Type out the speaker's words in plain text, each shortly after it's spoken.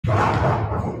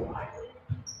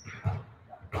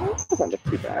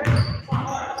too bad.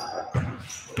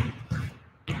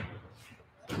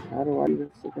 How do I do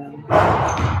this again?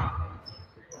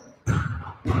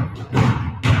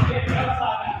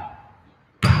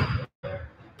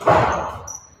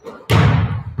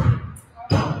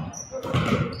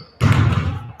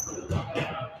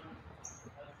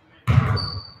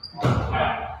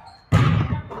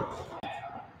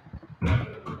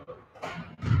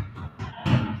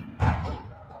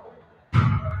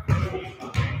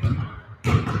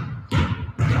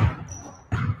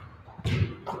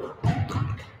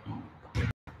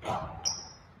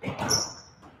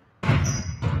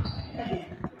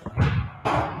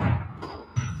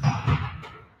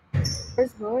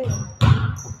 Where's William?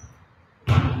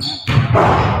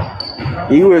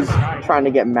 He was trying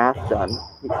to get math done.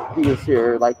 He was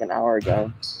here like an hour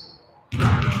ago.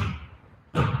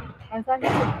 I thought he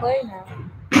could play now.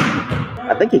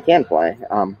 I think he can play.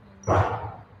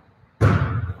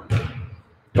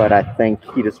 But I think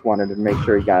he just wanted to make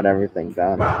sure he got everything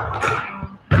done.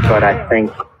 But I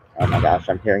think, oh my gosh,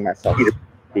 I'm hearing myself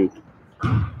speak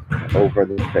over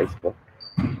the Facebook.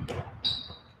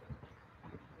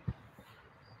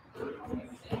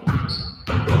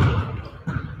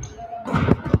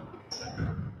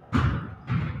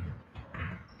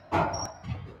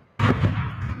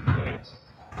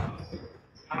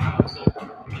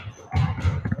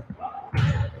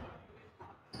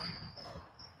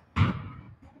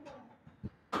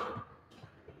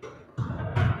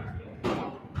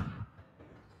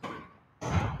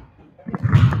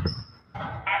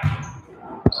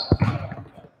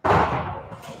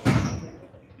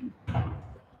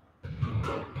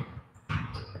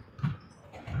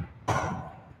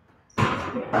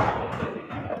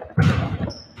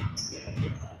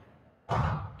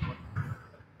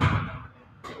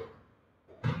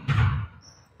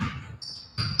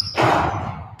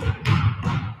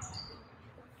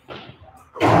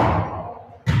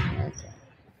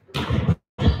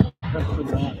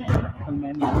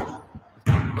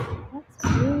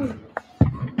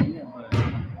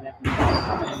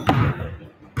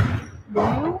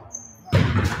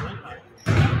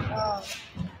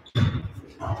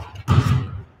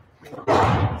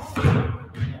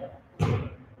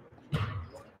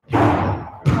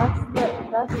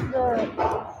 That's the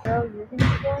show you're going to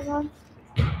be going on?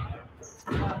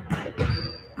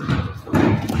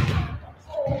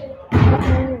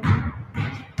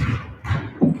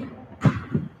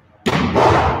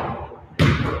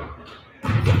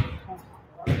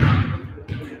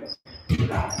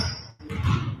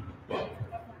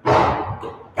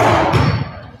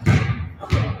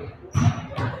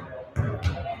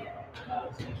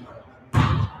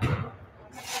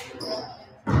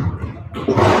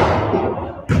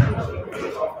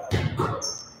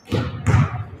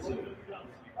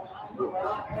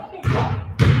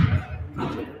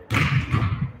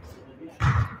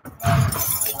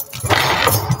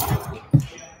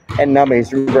 And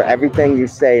nummies, remember, everything you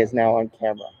say is now on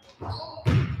camera.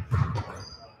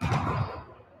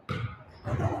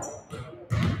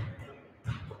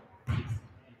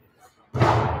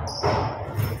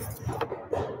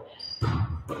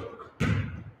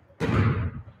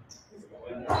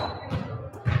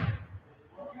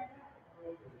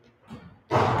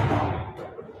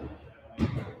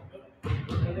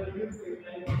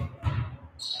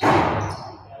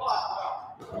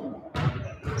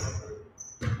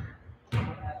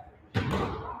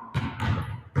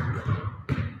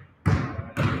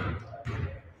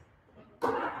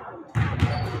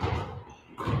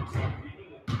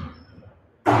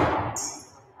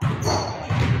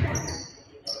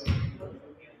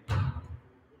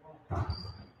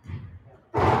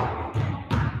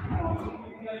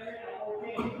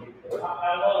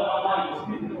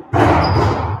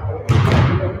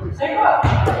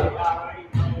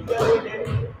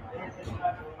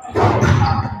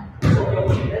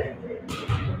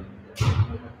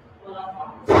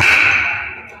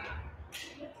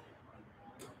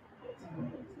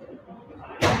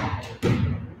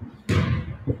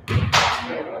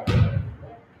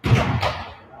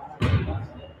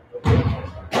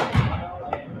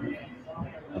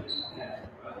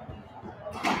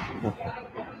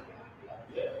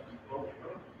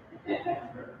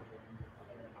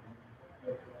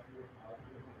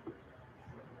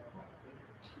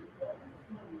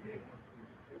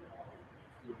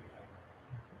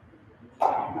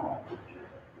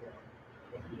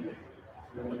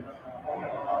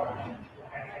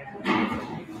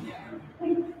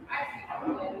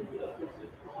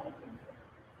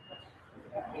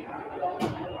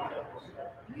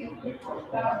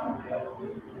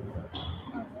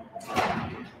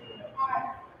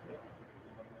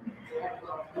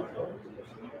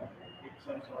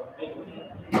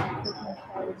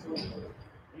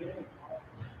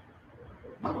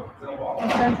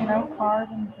 no card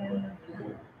and camera.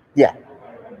 Yeah.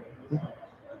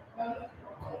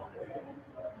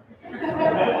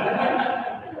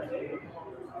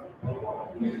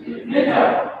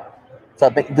 So I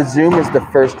think the zoom is the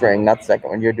first ring, not the second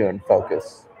one. You're doing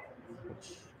focus.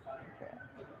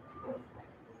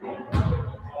 I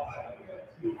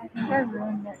think I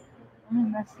ruined it. I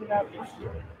messed it up.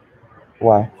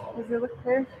 Why? Does it look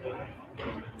clear?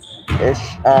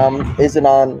 Ish. Is it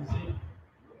on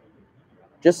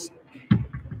just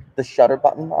the shutter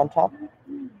button on top?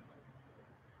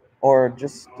 Or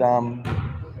just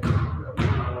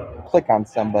click on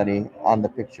somebody on the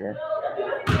picture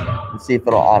and see if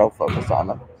it'll autofocus on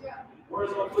them.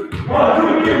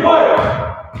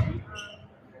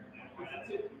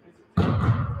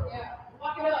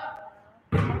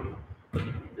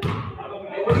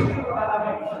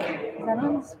 Is that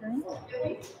on the screen?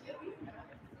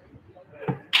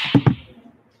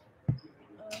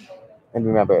 And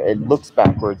remember, it looks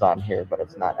backwards on here, but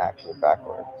it's not actually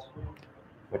backwards,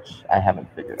 which I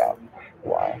haven't figured out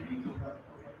why.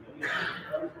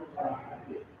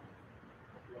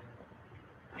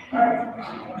 How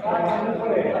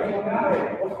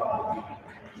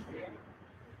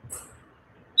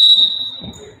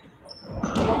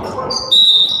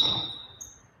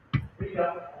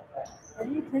do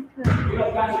you take the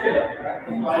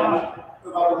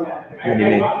What do you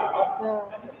mean?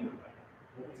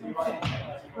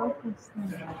 focus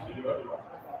thing?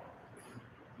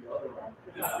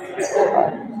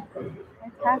 I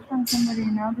tapped on somebody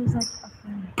and now there's like a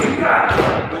thing.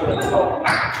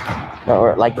 No,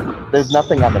 or like, there's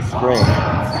nothing on the screen.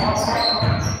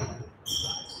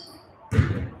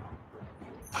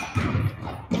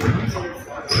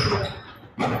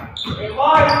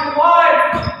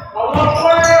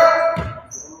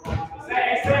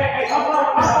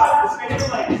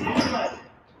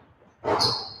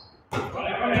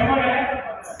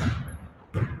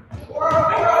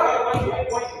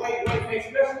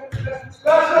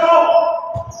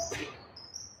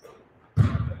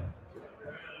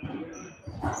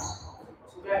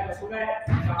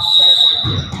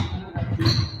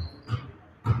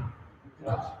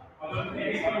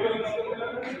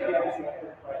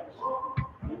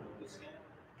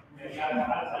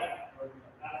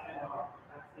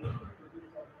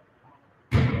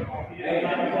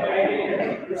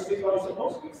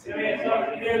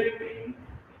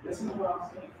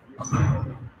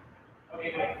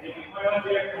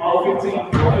 All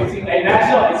 15, hey,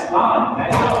 that's up, it's line,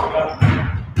 that's up.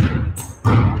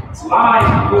 It's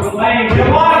line, with the lane, get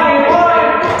line,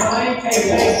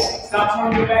 hey, stop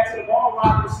turning your back to the ball,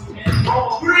 rock, you see, man,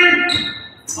 ball, green,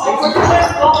 over the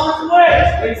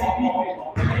legs, lazy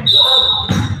people.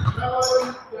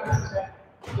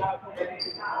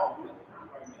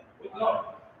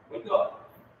 Wake up.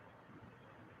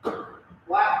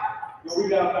 Wow. Yo, we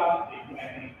got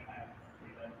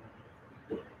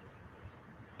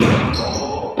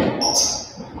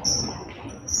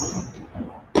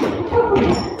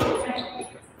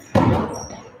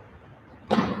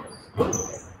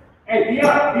hey, be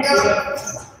up. Hands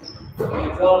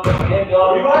up, hands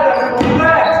up. Relax.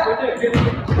 Right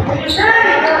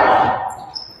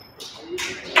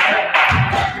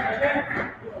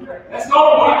there. Let's go.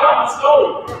 Let's go.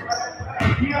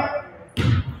 Be up.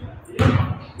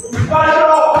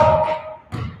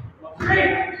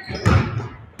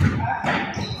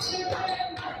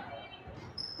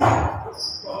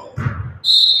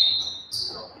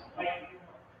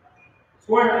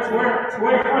 Square.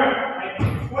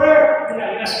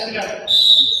 Yeah.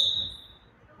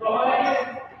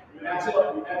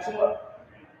 Relax up.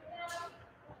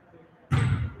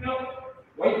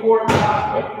 Wait for it.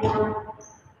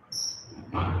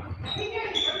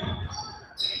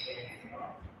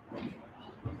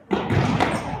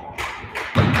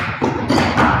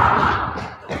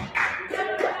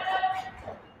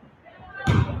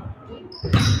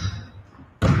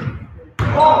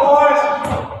 Come on, boys.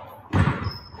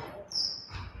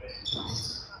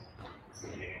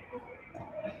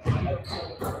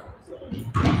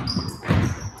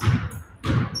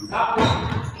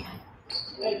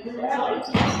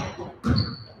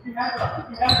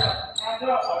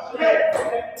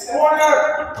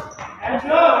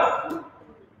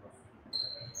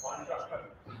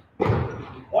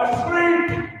 Watch the screen.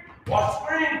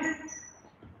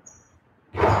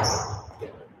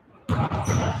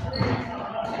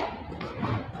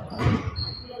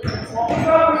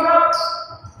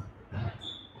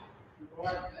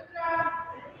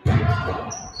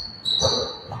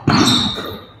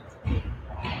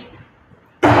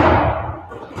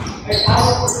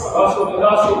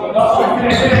 Hustle.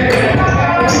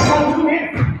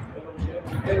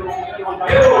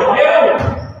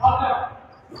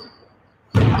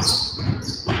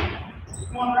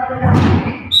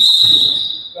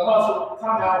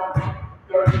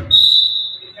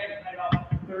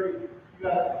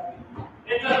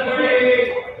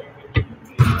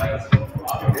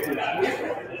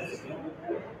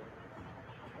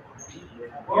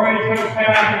 ready to put your pen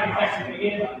out and reflection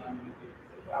begin.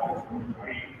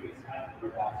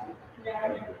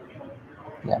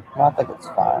 Yeah, I think it's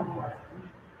fine.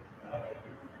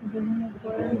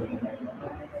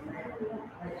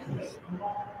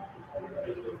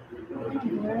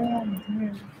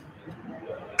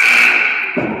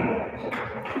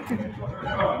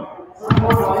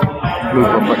 Move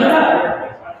over there.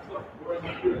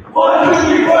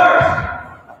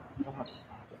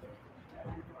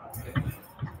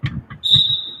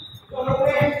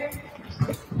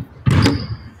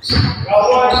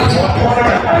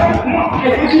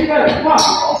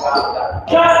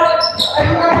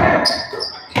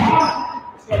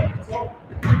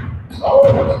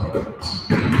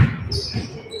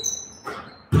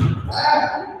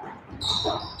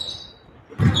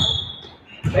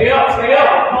 Stay up, stay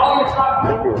up. Follow your top.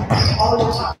 Follow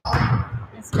your top.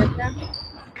 It's good now?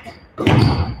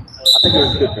 I think it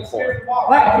was good before.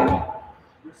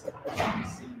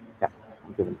 Yeah,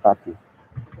 I'm giving it back to you.